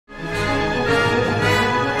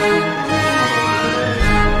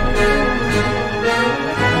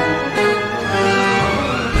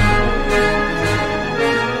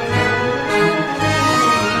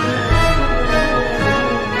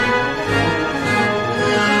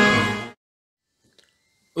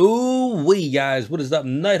Ooh wee guys, what is up?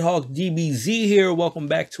 NightHawkDBZ here. Welcome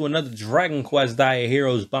back to another Dragon Quest Die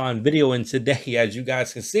Heroes Bond video. And today, as you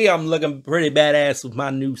guys can see, I'm looking pretty badass with my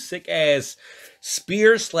new sick ass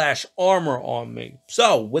spear / armor on me.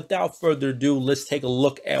 So without further ado, let's take a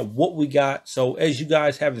look at what we got. So as you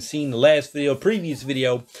guys haven't seen the last video, previous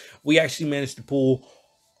video, we actually managed to pull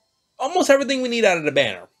almost everything we need out of the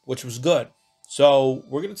banner, which was good. So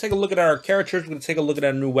we're going to take a look at our characters. We're going to take a look at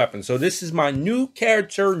our new weapon. So this is my new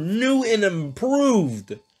character, new and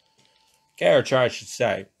improved character, I should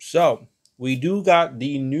say. So we do got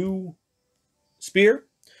the new spear,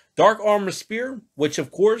 dark armor spear, which of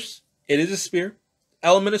course it is a spear.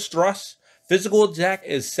 Element is thrust. Physical attack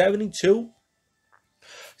is 72.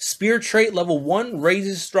 Spear trait level 1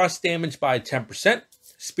 raises thrust damage by 10%.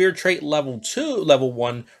 Spear trait level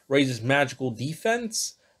 1 raises magical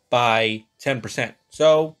defense by 10%.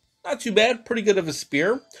 So not too bad, pretty good of a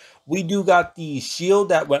spear. We do got the shield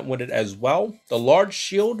that went with it as well. The large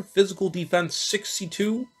shield, physical defense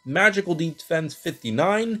 62, magical defense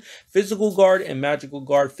 59, physical guard and magical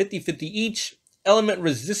guard 50-50 each. Element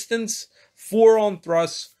resistance 4 on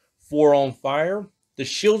thrust, 4 on fire. The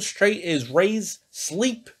shield trait is raise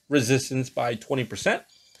sleep resistance by 20%.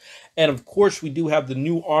 And of course we do have the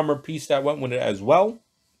new armor piece that went with it as well.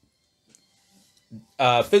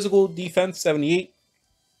 Physical defense 78,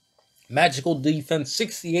 magical defense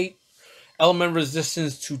 68, element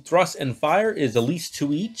resistance to thrust and fire is at least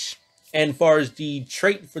 2 each. And as far as the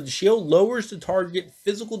trait for the shield, lowers the target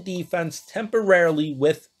physical defense temporarily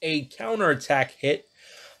with a counterattack hit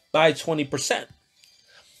by 20%.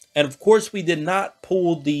 And of course we did not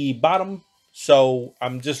pull the bottom, so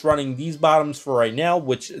I'm just running these bottoms for right now,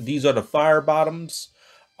 which these are the fire bottoms.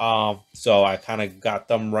 So I kind of got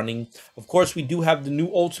them running. Of course, we do have the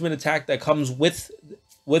new ultimate attack that comes with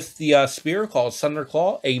the spear called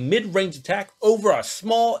Thunderclaw, a mid-range attack over a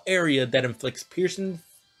small area that inflicts piercing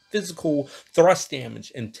physical thrust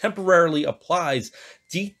damage and temporarily applies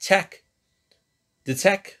detect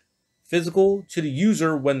physical to the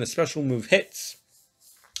user when the special move hits.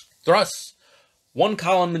 Thrust, 1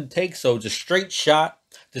 column intake, so it's a straight shot.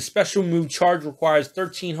 The special move charge requires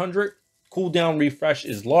 1300. Cooldown refresh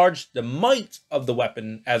is large. The might of the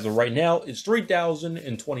weapon as of right now is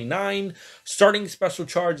 3029. Starting special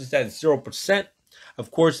charge is at 0%. Of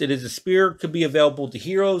course, it is a spear, could be available to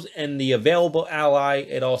heroes, and the available ally,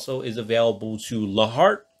 it also is available to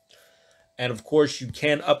Lahart. And of course, you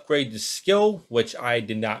can upgrade the skill, which I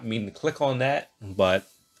did not mean to click on that, but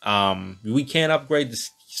we can upgrade the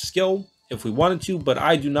skill if we wanted to, but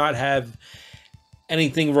I do not have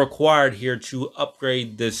anything required here to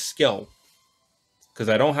upgrade this skill. Because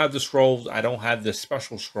I don't have the scrolls, I don't have the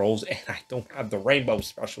special scrolls, and I don't have the rainbow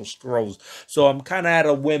special scrolls. So I'm kind of at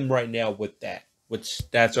a whim right now with that, which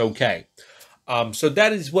that's okay. So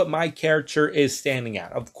that is what my character is standing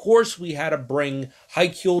at. Of course, we had to bring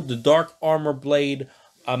Haikyul, the Dark Armor Blade,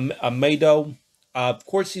 Amado. Of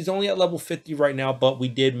course, he's only at level 50 right now, but we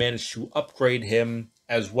did manage to upgrade him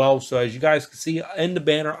as well. So as you guys can see in the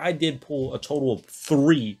banner, I did pull a total of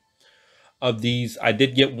 3 of these. I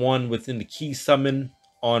did get 1 within the key summon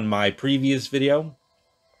on my previous video.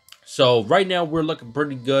 So right now we're looking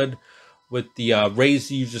pretty good with the raise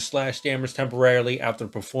the user slash damage temporarily after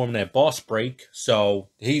performing that boss break. So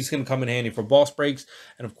he's going to come in handy for boss breaks.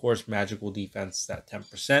 And of course, magical defense at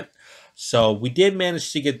 10%. So we did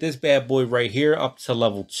manage to get this bad boy right here up to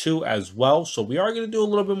level 2 as well. So we are going to do a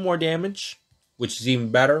little bit more damage, which is even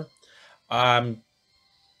better.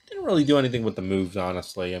 Didn't really do anything with the moves,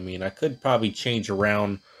 honestly. I mean, I could probably change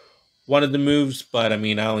around one of the moves, but I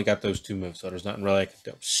mean, I only got those 2 moves, so there's nothing really I could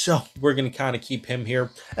do. So we're going to kind of keep him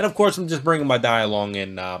here. And of course, I'm just bringing my die along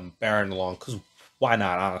and Baron along, because why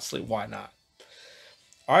not, honestly? Why not?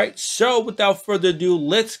 All right, so without further ado,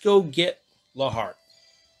 let's go get Lahart.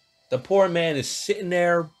 The poor man is sitting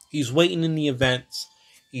there. He's waiting in the events.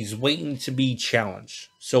 He's waiting to be challenged.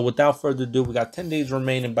 So without further ado, we got 10 days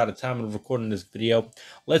remaining by the time of recording this video.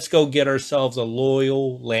 Let's go get ourselves a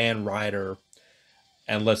loyal land rider.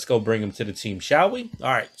 And let's go bring him to the team, shall we?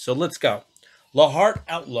 All right, so let's go. Lahart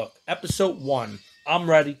Outlook, episode 1. I'm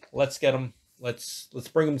ready. Let's get him. Let's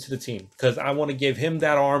bring him to the team. Because I want to give him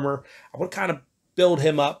that armor. I want to kind of build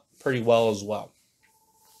him up pretty well as well.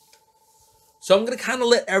 So I'm going to kind of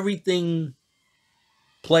let everything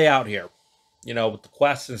play out here. You know, with the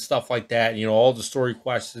quests and stuff like that, you know, all the story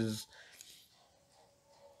quests.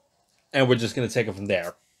 And we're just going to take it from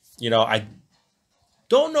there. You know, I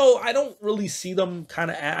don't know. I don't really see them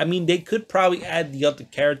kind of I mean, they could probably add the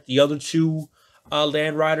other 2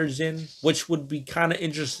 land riders in, which would be kind of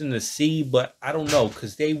interesting to see, but I don't know,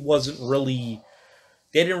 because they didn't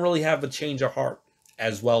really have a change of heart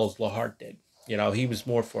as well as Lahart did. You know, he was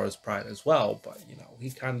more for his pride as well, but, you know,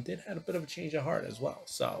 he kind of did have a bit of a change of heart as well.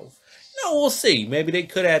 So, you know, we'll see. Maybe they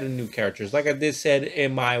could add in new characters. Like I did said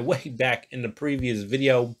in my way back in the previous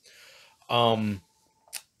video,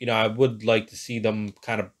 you know, I would like to see them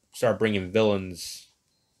kind of start bringing villains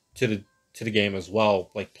to the game as well,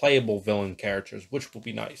 like playable villain characters, which will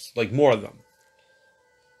be nice. Like more of them.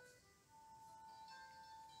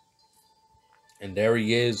 And there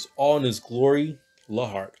he is, all in his glory,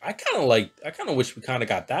 Lahart. I kind of wish we kind of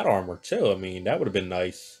got that armor too. I mean, that would have been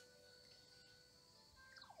nice.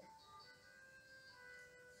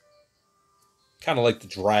 Kind of like the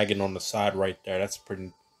dragon on the side right there. That's a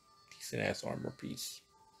pretty decent ass armor piece.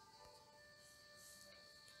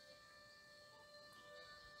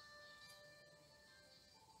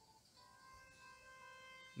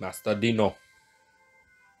 Master Dino.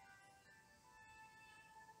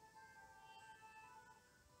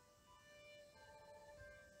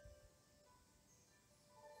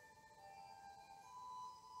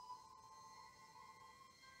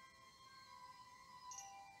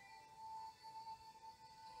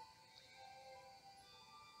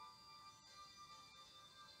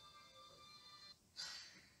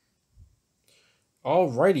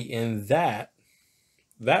 Alrighty, and that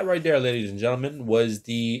right there, ladies and gentlemen, was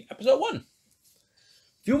the episode 1. A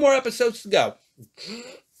few more episodes to go.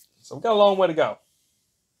 So we've got a long way to go.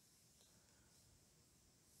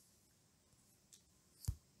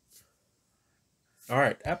 All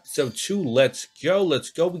right, episode 2, let's go.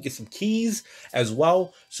 Let's go. We get some keys as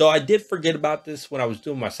well. So I did forget about this when I was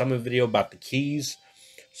doing my summon video about the keys.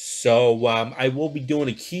 So I will be doing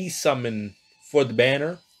a key summon for the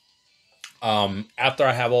banner. After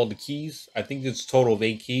I have all the keys. I think it's a total of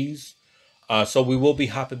 8 keys. So we will be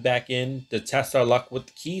hopping back in to test our luck with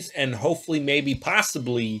the keys, and hopefully, maybe,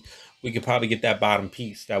 possibly, we could probably get that bottom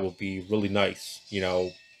piece. That would be really nice, you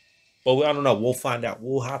know. But I don't know. We'll find out.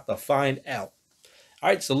 We'll have to find out. All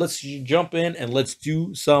right, so let's jump in and let's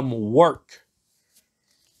do some work.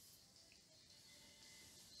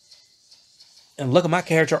 And look at my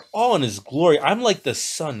character all in his glory. I'm like the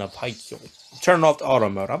son of Haikyuu. Turn off the auto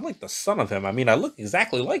mode. I'm like the son of him. I mean, I look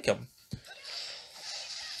exactly like him.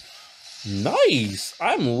 Nice.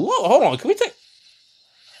 Hold on. Can we take...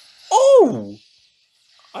 Oh!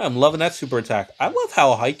 I am loving that super attack. I love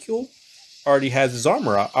how Haikyuu already has his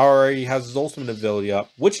armor up. Already has his ultimate ability up,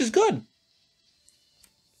 which is good.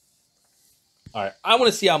 Alright, I want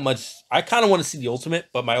to see how much... I kind of want to see the ultimate,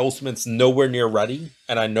 but my ultimate's nowhere near ready.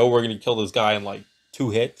 And I know we're going to kill this guy in like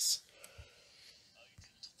 2 hits.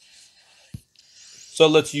 So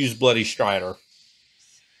let's use Bloody Strider.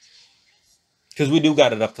 Because we do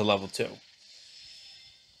got it up to level 2.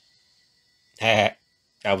 That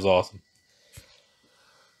was awesome.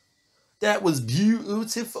 That was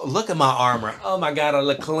beautiful. Look at my armor. Oh my god, I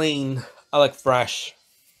look clean. I look fresh.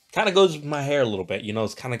 Kind of goes with my hair a little bit. You know,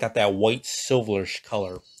 it's kind of got that white silverish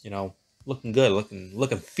color. You know, looking good.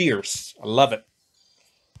 Looking fierce. I love it.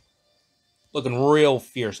 Looking real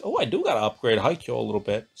fierce. Oh, I do got to upgrade Haikyuu a little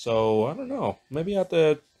bit. So, I don't know. Maybe I have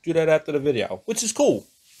to do that after the video. Which is cool.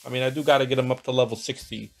 I mean, I do got to get him up to level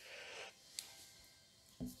 60.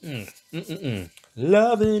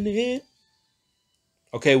 Loving it.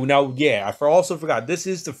 Okay, well now, yeah, I also forgot. This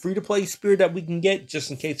is the free-to-play spear that we can get,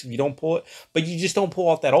 just in case if you don't pull it. But you just don't pull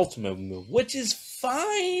off that ultimate move, which is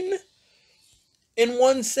fine in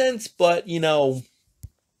one sense. But, you know,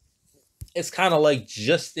 it's kind of like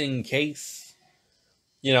just in case.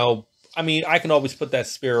 You know, I mean, I can always put that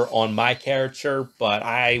spear on my character, but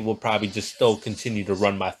I will probably just still continue to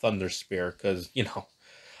run my Thunder Spear. Because, you know,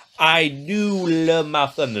 I do love my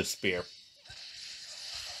Thunder Spear.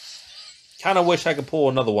 Kind of wish I could pull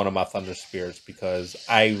another one of my Thunder Spears because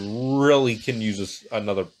I really can use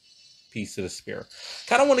another piece of the spear.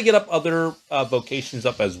 Kind of want to get up other vocations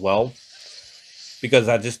up as well because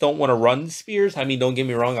I just don't want to run the spears. I mean, don't get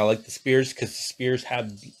me wrong. I like the spears because the spears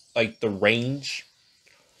have like the range.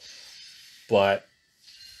 But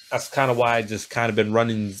that's kind of why I just kind of been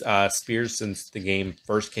running spears since the game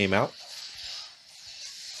first came out.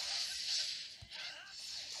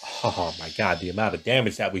 Oh my god, the amount of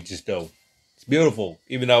damage that we just do. It's beautiful,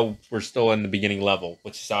 even though we're still in the beginning level,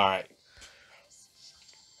 which is alright.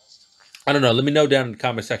 I don't know. Let me know down in the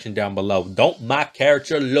comment section down below. Don't my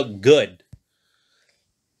character look good?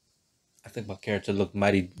 I think my character looked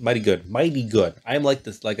mighty good. Mighty good. I am like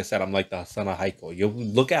this, like I said, I'm like the son of Haikyuu. You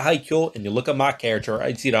look at Haikyuu and you look at my character,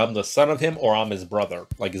 it's either I'm the son of him or I'm his brother.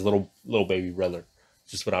 Like his little baby brother.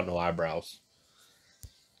 Just without no eyebrows.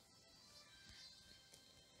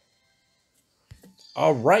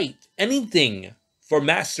 Alright. Anything for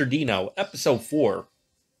Master Dino, episode 4.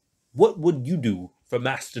 What would you do for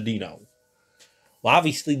Master Dino. Well,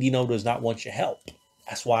 obviously, Dino does not want your help.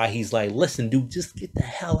 That's why he's like, listen, dude, just get the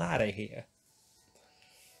hell out of here.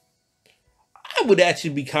 I would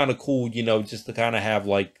actually be kind of cool, you know, just to kind of have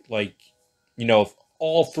like, you know, if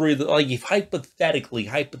all three of the, like, if hypothetically,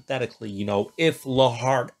 you know, if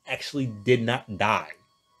Lahart actually did not die,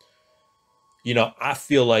 you know, I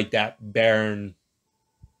feel like that Baron,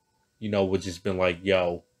 you know, would just been like,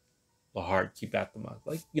 yo, Lahart, keep after my,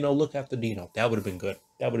 like, you know, look after Dino. That would have been good.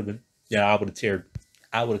 That would have been, yeah, I would have teared.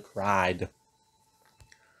 I would have cried.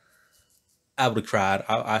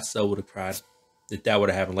 I so would have cried if that would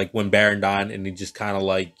have happened. Like when Baron died and he just kind of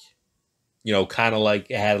like, you know, kind of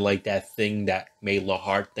like it had like that thing that made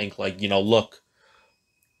Lahart think like, you know, look,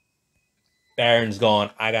 Baron's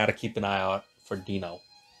gone. I got to keep an eye out for Dino.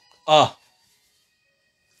 I would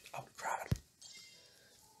have cried.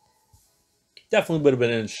 Definitely would have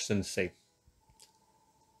been interesting to see.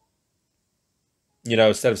 You know,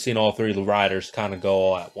 instead of seeing all three of the riders kind of go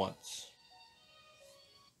all at once.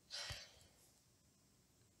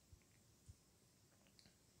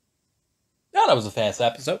 Now that was a fast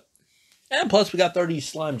episode. And plus we got 30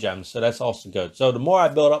 slime gems, so that's also good. So the more I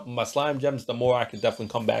build up my slime gems, the more I can definitely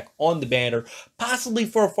come back on the banner. Possibly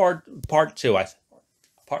for a part 2. I said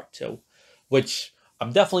part 2. Which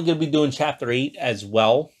I'm definitely going to be doing chapter 8 as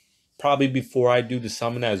well. Probably before I do the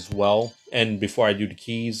summon as well. And before I do the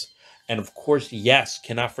keys. And of course, yes,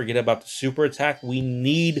 cannot forget about the super attack. We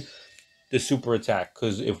need the super attack.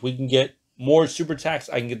 Because if we can get more super attacks,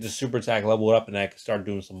 I can get the super attack leveled up and I can start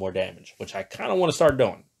doing some more damage. Which I kind of want to start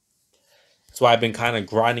doing. That's why I've been kind of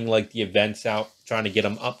grinding like the events out. Trying to get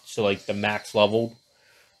them up to like the max level.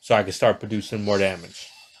 So I can start producing more damage.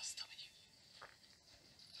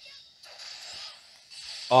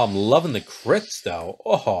 Oh, I'm loving the crits though.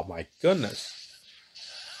 Oh my goodness.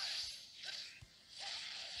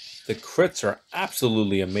 The crits are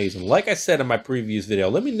absolutely amazing. Like I said in my previous video,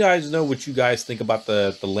 let me guys know what you guys think about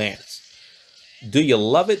the lance. Do you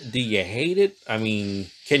love it? Do you hate it? I mean,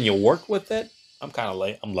 can you work with it? I'm kind of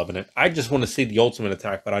late. I'm loving it. I just want to see the ultimate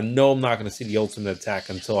attack, but I know I'm not going to see the ultimate attack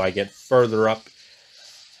until I get further up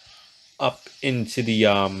into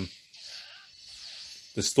the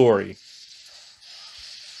story.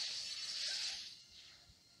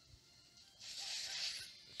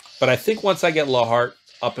 But I think once I get Lahart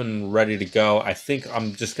up and ready to go, I think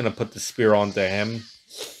I'm just going to put the spear onto him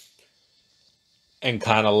and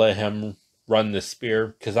kind of let him run the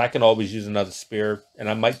spear, because I can always use another spear, and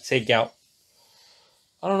I might take out,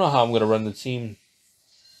 I don't know how I'm going to run the team.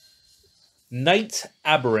 Knight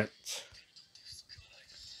Aberrant.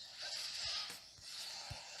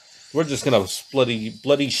 We're just going to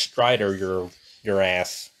bloody Strider your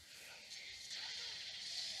ass.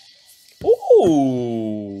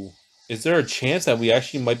 Ooh. Is there a chance that we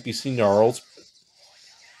actually might be seeing our ults?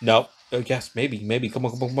 No. Yes, maybe. Come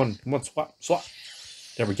on. Swap.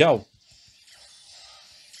 There we go.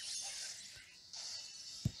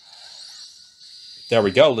 There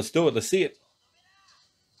we go. Let's do it. Let's see it.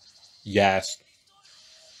 Yes.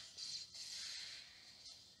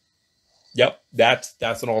 Yep. That's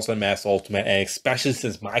an awesome mass ultimate, and especially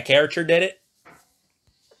since my character did it.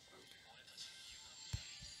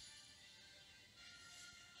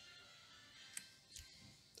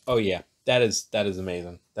 Oh yeah, that is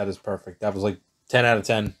amazing. That is perfect. That was like 10 out of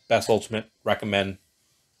 10. Best ultimate. Recommend.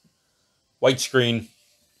 White screen.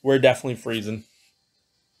 We're definitely freezing.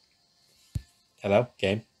 Hello?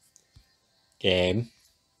 Game?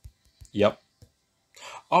 Yep.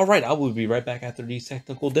 Alright, I will be right back after these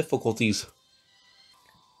technical difficulties.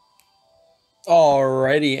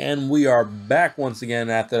 Alrighty, and we are back once again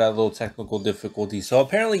after that little technical difficulty. So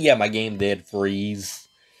apparently, yeah, my game did freeze.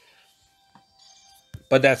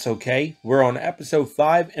 But that's okay. We're on episode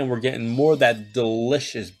 5, and we're getting more of that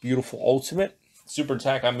delicious, beautiful ultimate. Super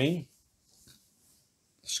attack, I mean.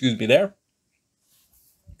 Excuse me there.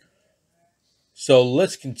 So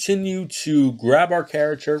let's continue to grab our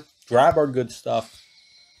character, grab our good stuff,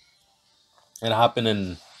 and hop in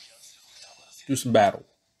and do some battle.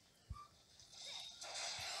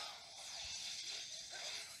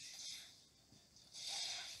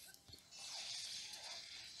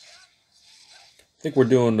 I think we're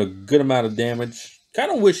doing a good amount of damage.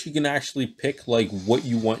 Kind of wish you can actually pick like what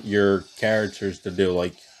you want your characters to do.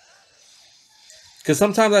 Like, because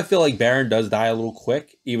sometimes I feel like Baron does die a little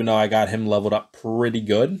quick, even though I got him leveled up pretty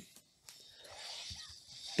good.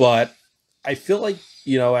 But I feel like,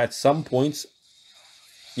 you know, at some points,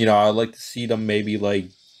 you know, I'd like to see them maybe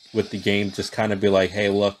like with the game just kind of be like, hey,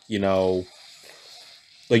 look, you know,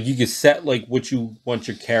 like you can set like what you want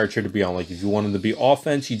your character to be on. Like if you want him to be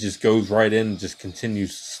offense, he just goes right in and just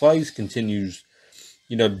continues to slice, continues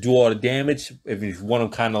you know, do all the damage. If you want him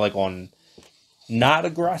kind of like on not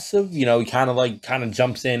aggressive, you know, he kind of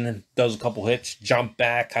jumps in and does a couple hits, jump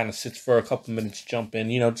back, kind of sits for a couple minutes, jump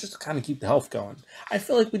in, you know, just to kind of keep the health going. I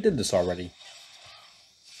feel like we did this already.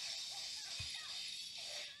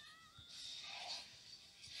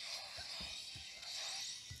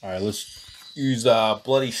 All right, let's use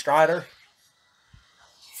Bloody Strider.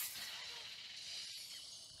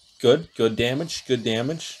 Good damage, good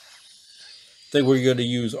damage. I think we're going to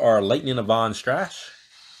use our Lightning Avon Strash.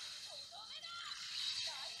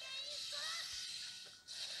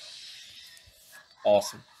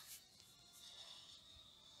 Awesome.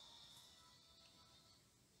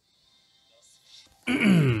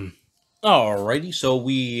 Alrighty, so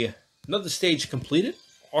another stage completed.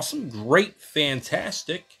 Awesome, great,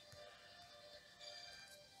 fantastic.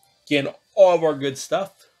 Getting all of our good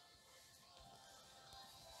stuff.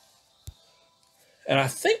 And I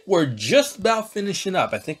think we're just about finishing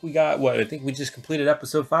up. I think we got, what? I think we just completed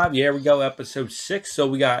episode 5. Yeah, we go, episode 6. So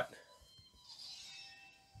we got,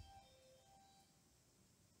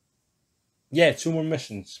 yeah, 2 more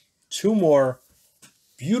missions. 2 more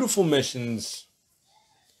beautiful missions.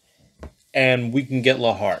 And we can get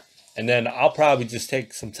Lahart. And then I'll probably just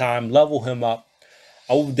take some time, level him up.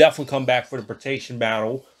 I will definitely come back for the Protection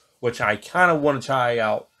battle, which I kind of want to try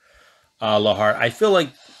out Lahart. I feel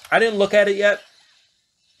like, I didn't look at it yet,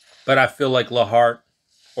 but I feel like Lahart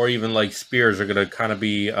or even like Spears are going to kind of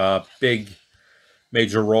be a big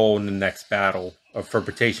major role in the next battle, or for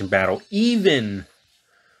Protection battle. Even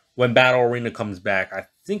when Battle Arena comes back, I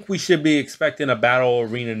think we should be expecting a Battle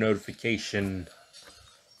Arena notification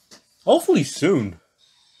hopefully soon.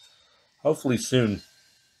 Hopefully soon.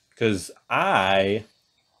 Because I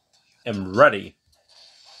am ready.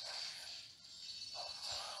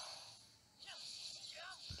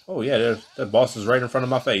 Oh yeah, that boss is right in front of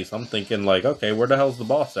my face. I'm thinking like, okay, where the hell's the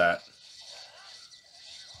boss at?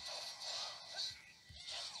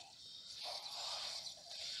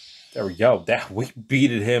 There we go. We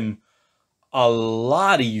beated him a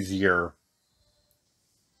lot easier.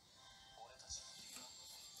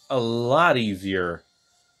 A lot easier.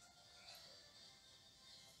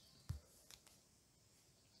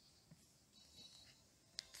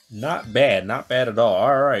 Not bad. Not bad at all.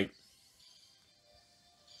 All right.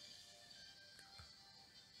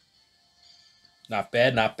 Not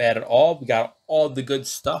bad. Not bad at all. We got all the good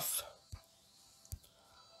stuff.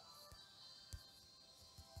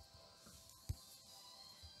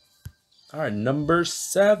 All right. Number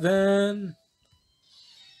 7.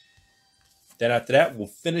 Then after that, we'll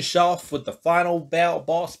finish off with the final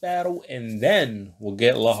boss battle, and then we'll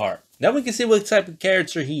get Lahart. Now we can see what type of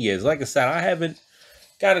character he is. Like I said, I haven't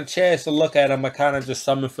got a chance to look at him. I kind of just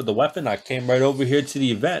summoned for the weapon. I came right over here to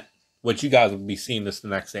the event, which you guys will be seeing this the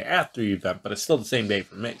next day after the event, but it's still the same day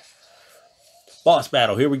for me. Boss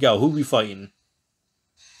battle. Here we go. Who we fighting?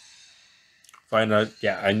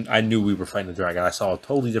 Yeah, I knew we were fighting a dragon. I saw a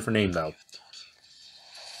totally different name, though.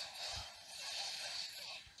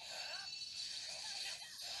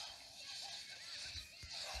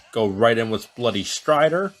 Go right in with Bloody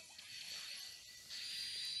Strider.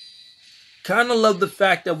 Kind of love the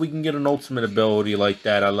fact that we can get an ultimate ability like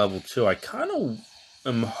that at level 2. I kind of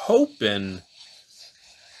am hoping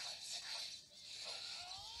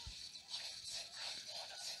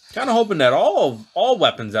that all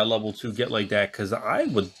weapons at level 2 get like that, because I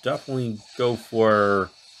would definitely go for...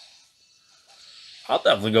 I'll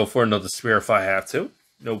definitely go for another spear if I have to.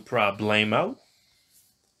 No problemo.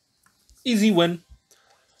 Easy win.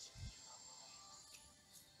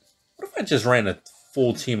 What if I just ran a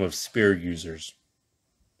full team of spear users?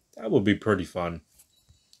 That would be pretty fun.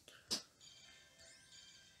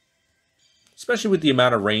 Especially with the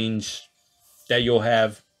amount of range that you'll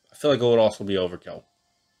have. I feel like it would also be overkill.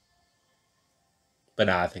 But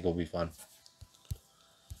nah, I think it'll be fun.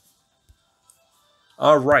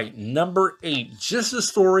 Alright, number 8. Just a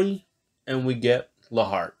story, and we get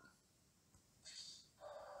Lahart.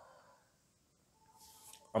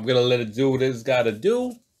 I'm going to let it do what it's got to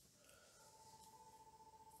do.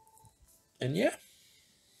 And yeah,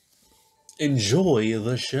 enjoy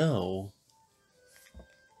the show.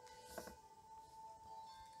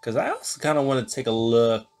 Because I also kind of want to take a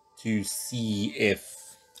look to see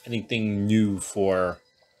if anything new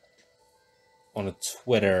on a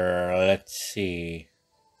Twitter. Let's see.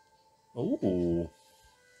 Oh,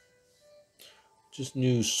 just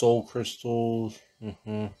new soul crystals.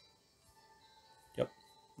 Yep.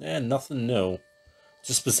 And nothing new.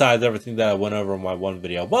 Just besides everything that I went over in my one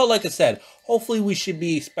video. Well, like I said, hopefully we should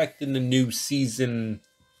be expecting the new season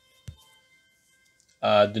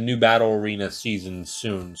the new Battle Arena season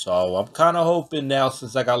soon. So I'm kind of hoping now,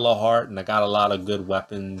 since I got low heart and I got a lot of good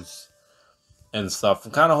weapons and stuff,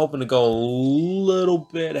 I'm kind of hoping to go a little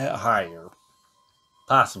bit higher.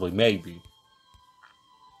 Possibly, maybe.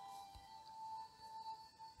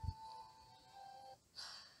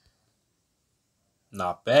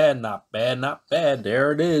 Not bad, not bad, not bad.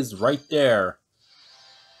 There it is, right there.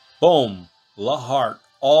 Boom. Lahart,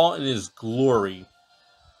 all in his glory.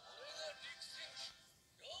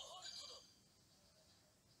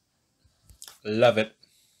 Love it.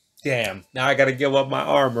 Damn, now I gotta give up my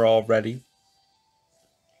armor already.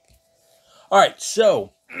 Alright,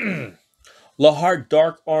 so Lahart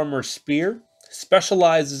Dark Armor Spear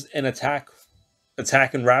specializes in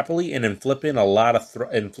attacking rapidly and inflicting a lot of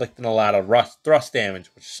thrust damage,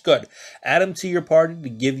 which is good. Add him to your party to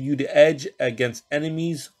give you the edge against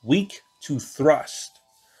enemies weak to thrust.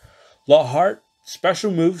 Lahart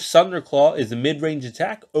special move Thunderclaw is a mid-range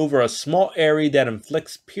attack over a small area that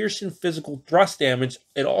inflicts piercing physical thrust damage.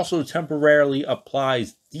 It also temporarily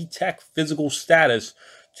applies detect physical status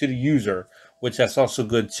to the user, which that's also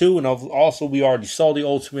good too. And also we already saw the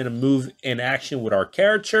ultimate move in action with our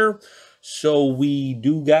character. So we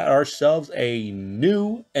do got ourselves a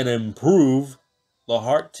new and improved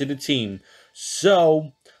Lahart to the team.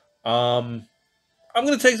 So I'm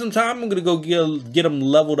gonna take some time. I'm gonna go get them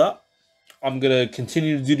leveled up. I'm gonna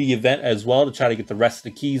continue to do the event as well to try to get the rest of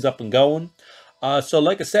the keys up and going. So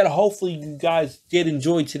like I said, hopefully you guys did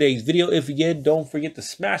enjoy today's video. If you did, don't forget to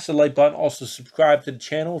smash the like button. Also subscribe to the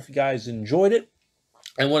channel if you guys enjoyed it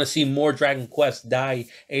and want to see more Dragon Quest Die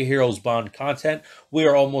a Hero's Bond content. We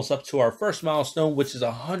are almost up to our first milestone, which is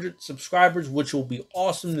 100 subscribers, which will be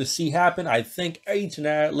awesome to see happen. I thank each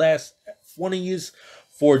and last one of you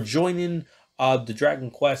for joining the Dragon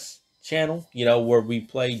Quest channel, where we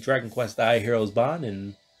play Dragon Quest Die a Hero's Bond,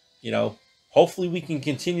 and hopefully we can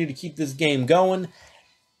continue to keep this game going.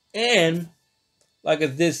 And like I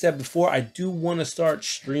did said before, I do want to start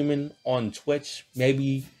streaming on Twitch,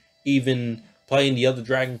 maybe even playing the other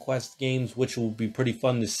Dragon Quest games, which will be pretty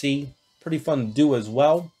fun to see, pretty fun to do as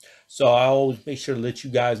well. So I always make sure to let you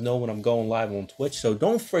guys know when I'm going live on Twitch. So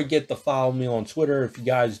don't forget to follow me on Twitter if you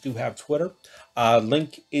guys do have Twitter.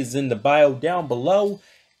 Link is in the bio down below.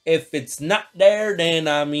 If it's not there, then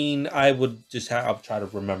I would just I'll try to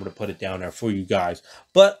remember to put it down there for you guys.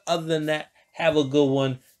 But other than that, have a good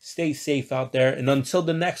one. Stay safe out there. And until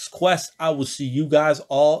the next quest, I will see you guys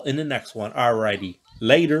all in the next one. Alrighty.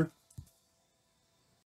 Later.